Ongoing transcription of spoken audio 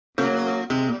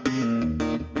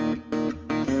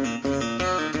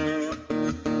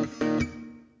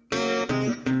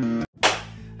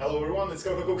it's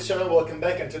Kokocooks channel, welcome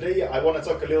back, and today I want to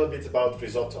talk a little bit about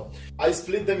risotto. I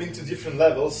split them into different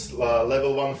levels.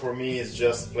 Level 1 for me is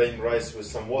just plain rice with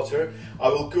some water. I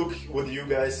will cook with you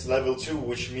guys level 2,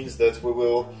 which means that we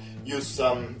will use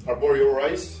some Arborio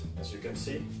rice, as you can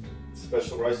see.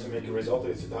 Special rice to make a risotto,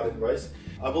 it's Italian rice.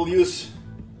 I will use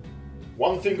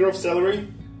 1 finger of celery,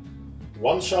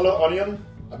 1 shallot onion,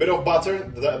 a bit of butter,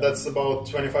 that's about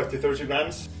 25 to 30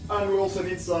 grams. And we also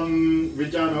need some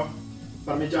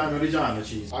parmegiano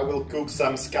cheese. I will cook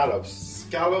some scallops.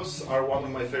 Scallops are one of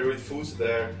my favorite foods.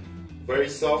 They're very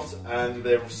soft and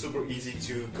they're super easy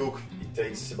to cook. It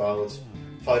takes about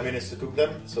 5 minutes to cook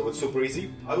them, so it's super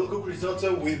easy. I will cook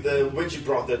risotto with the veggie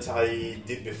broth that I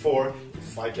did before.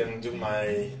 If I can do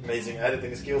my amazing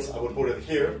editing skills, I will put it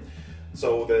here.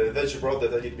 So the veggie broth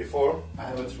that I did before, I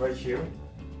have it right here.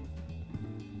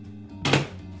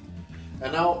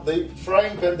 And now the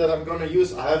frying pan that I'm gonna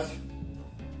use, I have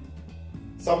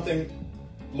something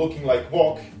looking like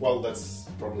wok. Well, that's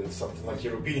probably something like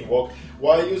European wok.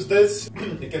 Why I use this?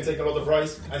 It can take a lot of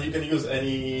rice, and you can use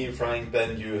any frying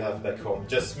pan you have back home.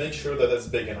 Just make sure that it's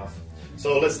big enough.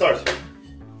 So let's start.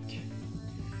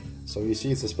 So you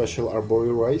see it's a special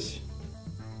Arborio rice.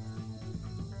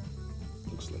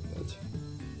 Looks like that.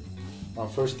 Now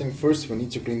first thing first, we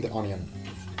need to clean the onion.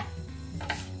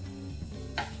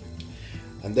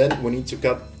 And then we need to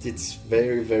cut it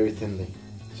very, very thinly.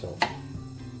 So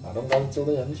I don't cut it till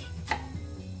the end.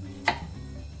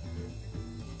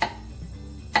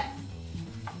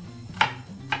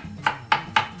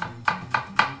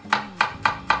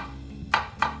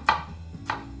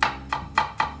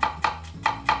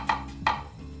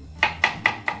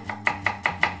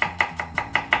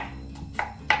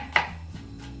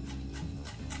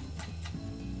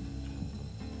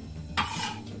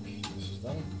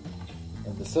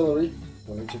 And the celery,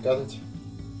 we need to cut it.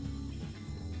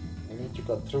 We need to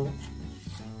cut through.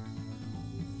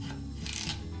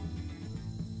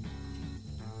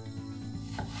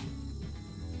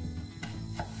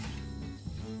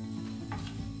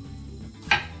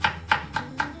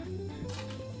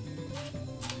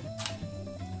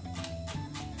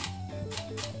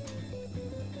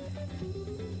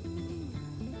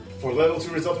 For level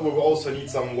 2 risotto, we will also need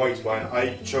some white wine.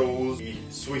 I chose the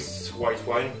Swiss white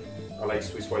wine. I like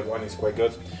Swiss white wine, it's quite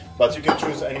good. But you can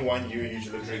choose any wine you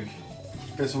usually drink.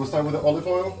 Okay, so we'll start with the olive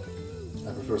oil.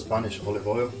 I prefer Spanish olive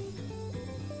oil.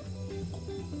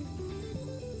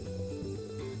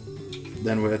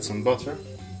 Then we add some butter.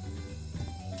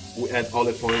 We add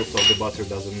olive oil so the butter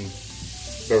doesn't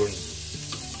burn.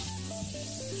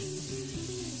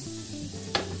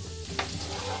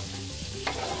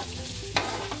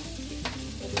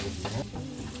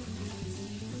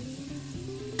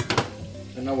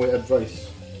 And now we add rice.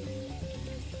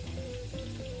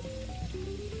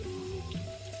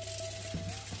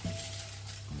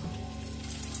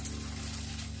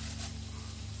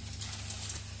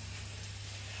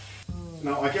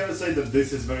 Now I cannot say that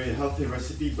this is very healthy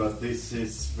recipe, but this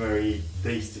is very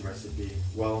tasty recipe.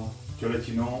 Well, to let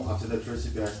you know, after that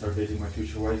recipe I started dating my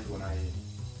future wife when I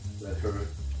let her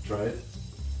try it.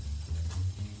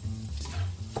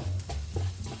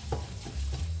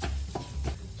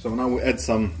 So now we add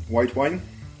some white wine.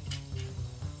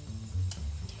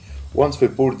 Once we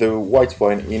pour the white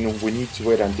wine in, we need to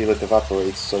wait until it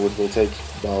evaporates, so it will take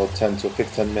about 10 to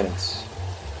 15 minutes.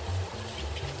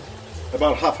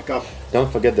 About half a cup.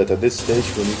 Don't forget that at this stage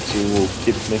we need to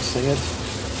keep mixing it,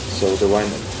 so the wine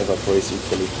evaporates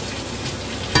equally.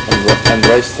 And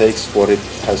rice takes what it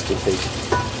has to take.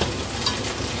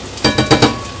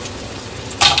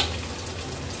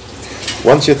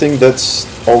 Once you think that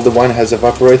all the wine has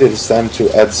evaporated, it's time to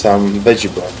add some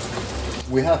veggie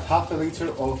broth. We have half a liter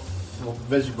of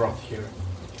veggie broth here,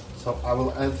 so I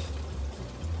will add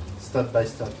step by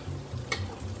step.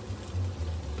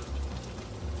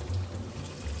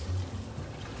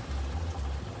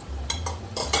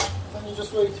 Then you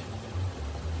just wait.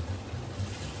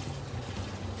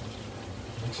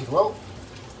 Mix it well.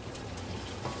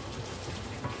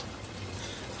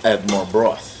 Add more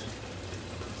broth.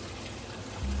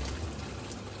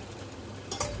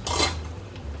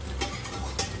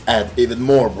 Add even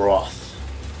more broth.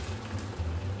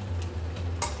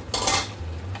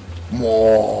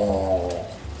 More.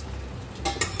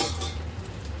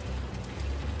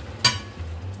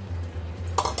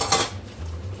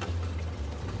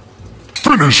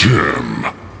 Finish him!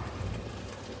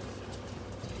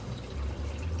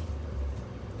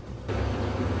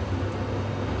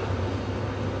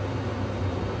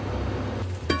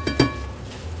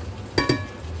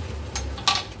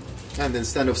 And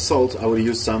instead of salt, I will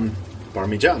use some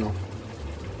parmegiano.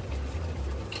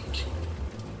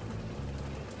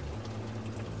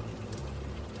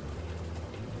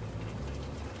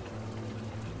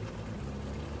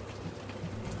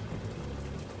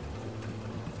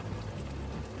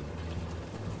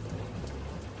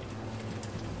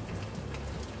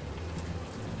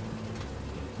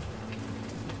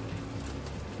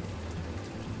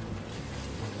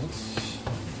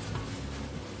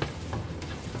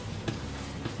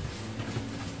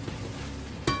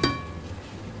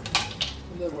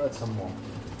 add some more.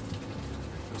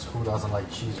 Because who doesn't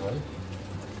like cheese, right?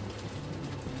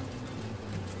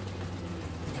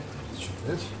 That should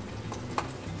be it.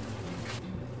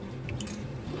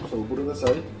 So we'll put it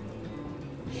aside.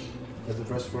 Let it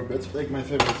rest for a bit. Take my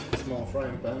favorite small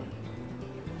frying pan.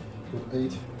 Put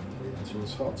 8 until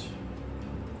it's hot.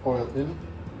 Oil in.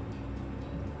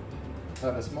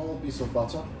 Add a small piece of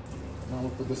butter. Now we'll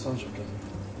put the sunjack in.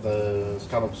 The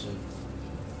scallops in.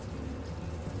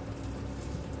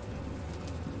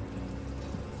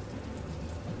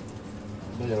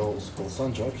 They are also called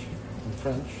sunjack in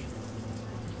French.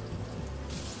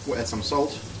 We'll add some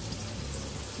salt.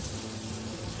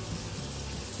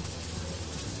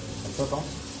 And pepper.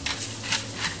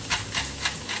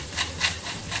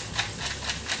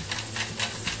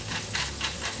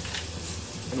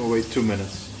 And we'll wait 2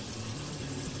 minutes.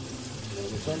 Then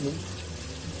we'll turn them.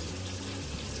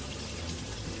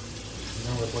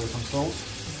 Then we'll apply some salt.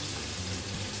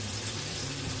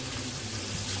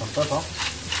 Some pepper.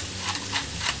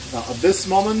 Now at this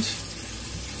moment,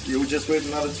 you just wait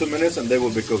another 2 minutes and they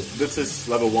will be cooked. This is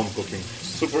level 1 cooking.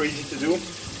 Super easy to do,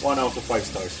 1 out of 5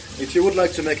 stars. If you would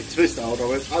like to make a twist out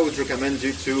of it, I would recommend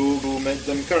you to make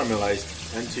them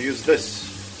caramelized and to use this.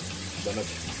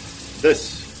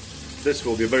 This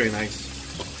will be very nice.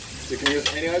 You can use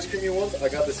any ice cream you want. I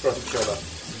got this classic shallot.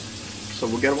 So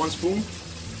we'll get 1 spoon.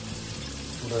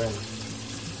 Put it in.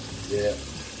 Yeah.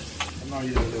 And now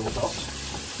use a little toss.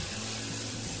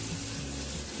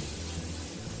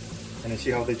 And you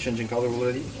see how they change in color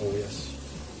already? Oh yes.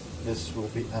 This will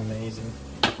be amazing.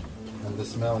 And the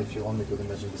smell, if you only could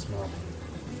imagine the smell.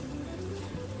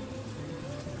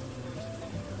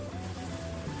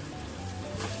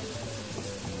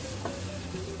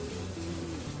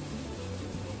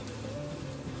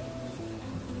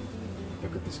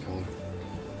 Look at this color.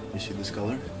 You see this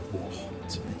color? Oh,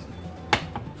 it's amazing.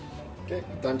 Okay,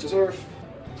 time to serve.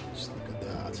 Just look at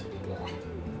that. Oh.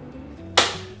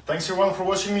 Thanks everyone for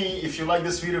watching me. If you like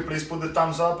this video, please put the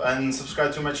thumbs up and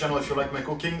subscribe to my channel if you like my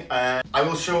cooking. And I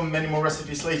will show many more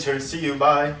recipes later. See you,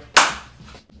 bye!